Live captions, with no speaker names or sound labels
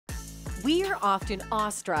We're often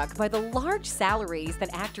awestruck by the large salaries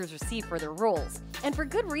that actors receive for their roles, and for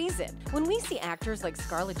good reason. When we see actors like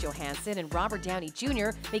Scarlett Johansson and Robert Downey Jr.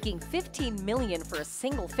 making $15 million for a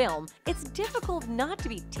single film, it's difficult not to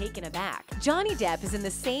be taken aback. Johnny Depp is in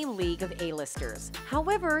the same league of A-listers.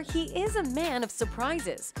 However, he is a man of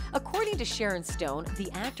surprises. According to Sharon Stone,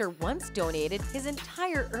 the actor once donated his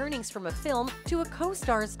entire earnings from a film to a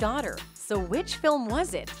co-star's daughter. So which film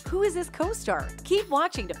was it? Who is this co-star? Keep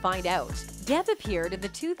watching to find out. Depp appeared in the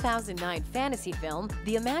 2009 fantasy film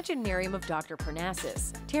The Imaginarium of Dr.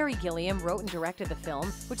 Parnassus. Terry Gilliam wrote and directed the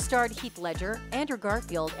film, which starred Heath Ledger, Andrew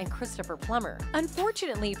Garfield, and Christopher Plummer.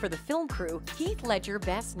 Unfortunately for the film crew, Heath Ledger,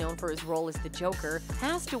 best known for his role as the Joker,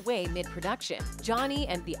 passed away mid-production. Johnny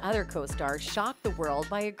and the other co-stars shocked the world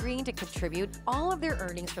by agreeing to contribute all of their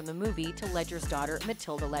earnings from the movie to Ledger's daughter,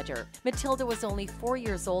 Matilda Ledger. Matilda was only 4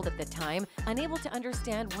 years old at the time, unable to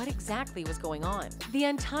understand what exactly was going on. The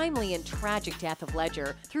untimely and tragic death of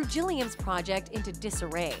Ledger threw Gilliam's project into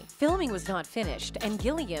disarray. Filming was not finished, and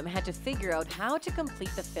Gilliam had to figure out how to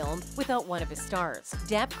complete the film without one of his stars.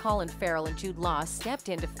 Depp, Colin Farrell, and Jude Law stepped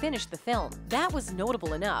in to finish the film. That was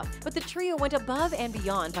notable enough, but the trio went above and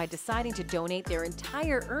beyond by deciding to donate their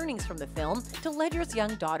entire earnings from the film to Ledger's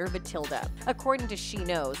young daughter, Matilda. According to She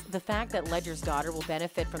Knows, the fact that Ledger's daughter will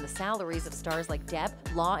benefit from the salaries of stars like Depp,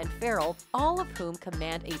 Law, and Farrell, all of whom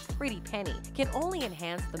command a pretty penny, can only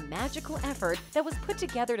enhance the magical effort that was put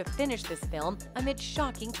together to finish this film amid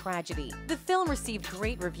shocking tragedy. The film received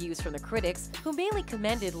great reviews from the critics, who mainly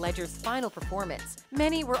commended Ledger's final performance.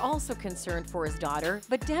 Many were also concerned for his daughter,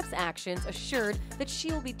 but Depp's actions assured that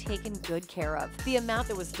she will be taken good care of. The amount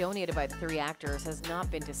that was donated by the three actors has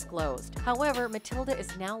not been disclosed. However, Matilda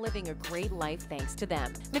is now living a great life thanks to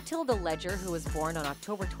them. Matilda Ledger, who was born on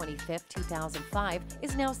October 25, 2005,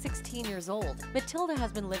 is now 16 years old. Matilda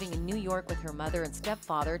has been living in New York with her mother and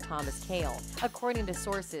stepfather, Thomas Kail. According to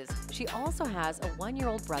sources, she also has a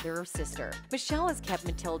 1-year-old brother or sister. Michelle has kept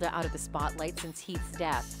Matilda out of the spotlight since Heath's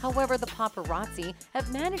death. However, the paparazzi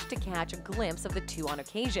have managed to catch a glimpse of the two on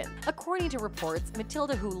occasion. According to reports,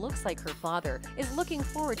 Matilda, who looks like her father, is looking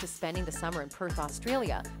forward to spending the summer in Perth,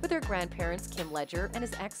 Australia, with her grandparents Kim Ledger and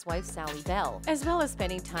his ex-wife Sally Bell, as well as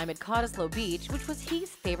spending time at Cottesloe Beach, which was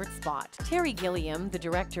Heath's favorite spot. Terry Gilliam, the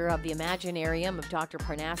director of The Imaginarium of Dr.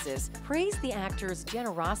 Parnassus, praised the actors'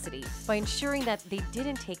 generosity by ensuring that they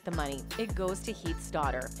didn't take the money. It goes to Heath's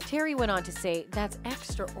daughter. Terry went on to say, "That's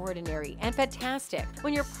extraordinary and fantastic.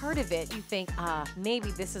 When you're part of it, you think,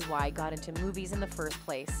 maybe this is why I got into movies in the first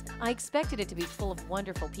place. I expected it to be full of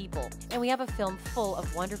wonderful people, and we have a film full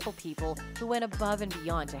of wonderful people who went above and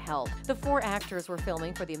beyond to help." The 4 actors were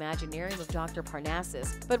filming for The Imaginarium of Dr.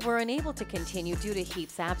 Parnassus, but were unable to continue due to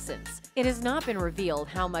Heath's absence. It has not been revealed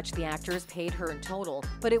how much the actors paid her in total,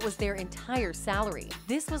 but it was their entire salary.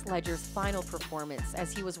 This was Ledger's final performance,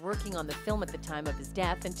 as he was working on the film at the time of his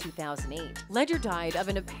death in 2008. Ledger died of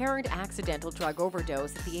an apparent accidental drug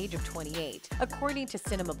overdose at the age of 28. According to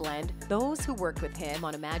Cinema Blend, those who worked with him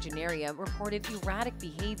on Imaginarium reported erratic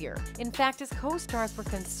behavior. In fact, his co-stars were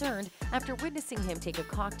concerned after witnessing him take a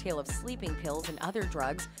cocktail of sleeping pills and other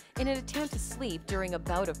drugs in an attempt to sleep during a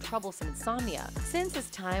bout of troublesome insomnia. Since his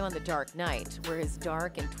time on The Dark Knight, where his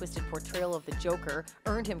dark and twisted portrayal of the Joker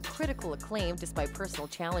earned him critical acclaim despite personal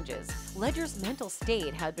challenges, Ledger's mental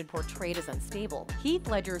state had been portrayed as unstable. Heath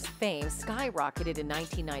Ledger's fame skyrocketed in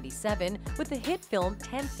 1997 with the hit film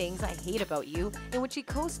 10 Things I Hate About You, in which he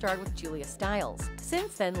co-starred with Julia Stiles.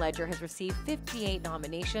 Since then, Ledger has received 58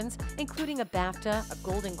 nominations, including a BAFTA, a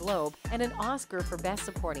Golden Globe, and an Oscar for Best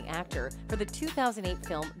Supporting Actor for the 2008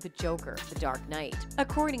 film The Joker, The Dark Knight.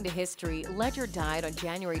 According to history, Ledger died on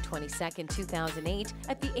January 22, 2008,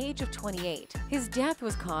 at the age of 28. His death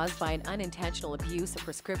was caused by an unintentional abuse of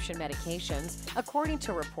prescription medications. According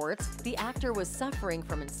to reports, the actor was suffering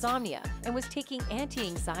from insomnia and was taking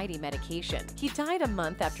anti-anxiety medication. He died a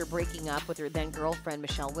month after breaking up with her then-girlfriend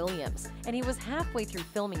Michelle Williams, and he was halfway through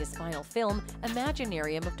filming his final film,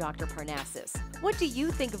 Imaginarium of Dr. Parnassus. What do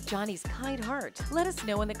you think of Johnny's kind heart? Let us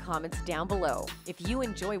know in the comments down below. If you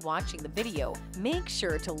enjoy watching the video, make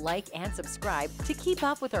sure to like and subscribe to keep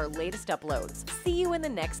up with our latest uploads. See you in the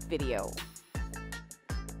next video.